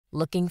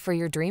Looking for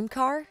your dream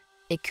car?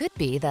 It could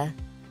be the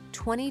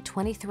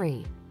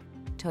 2023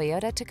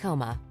 Toyota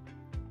Tacoma.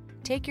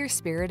 Take your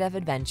spirit of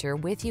adventure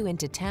with you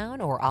into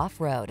town or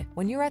off-road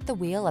when you're at the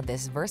wheel of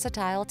this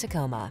versatile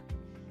Tacoma.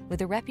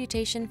 With a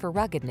reputation for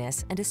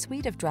ruggedness and a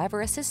suite of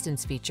driver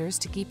assistance features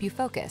to keep you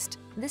focused,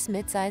 this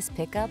midsize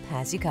pickup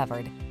has you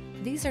covered.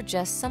 These are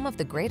just some of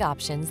the great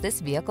options this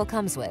vehicle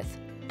comes with: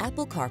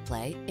 Apple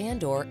CarPlay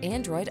and/or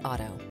Android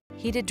Auto,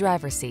 heated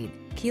driver's seat,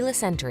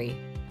 keyless entry,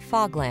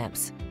 fog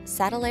lamps,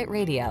 satellite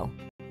radio,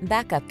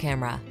 backup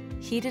camera,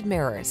 heated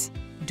mirrors,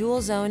 dual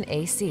zone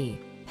AC,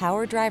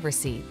 power driver's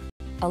seat,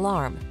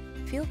 alarm.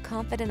 Feel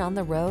confident on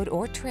the road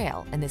or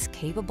trail in this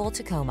capable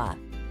Tacoma.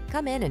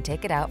 Come in and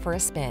take it out for a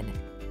spin.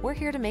 We're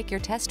here to make your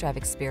test drive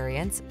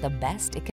experience the best it can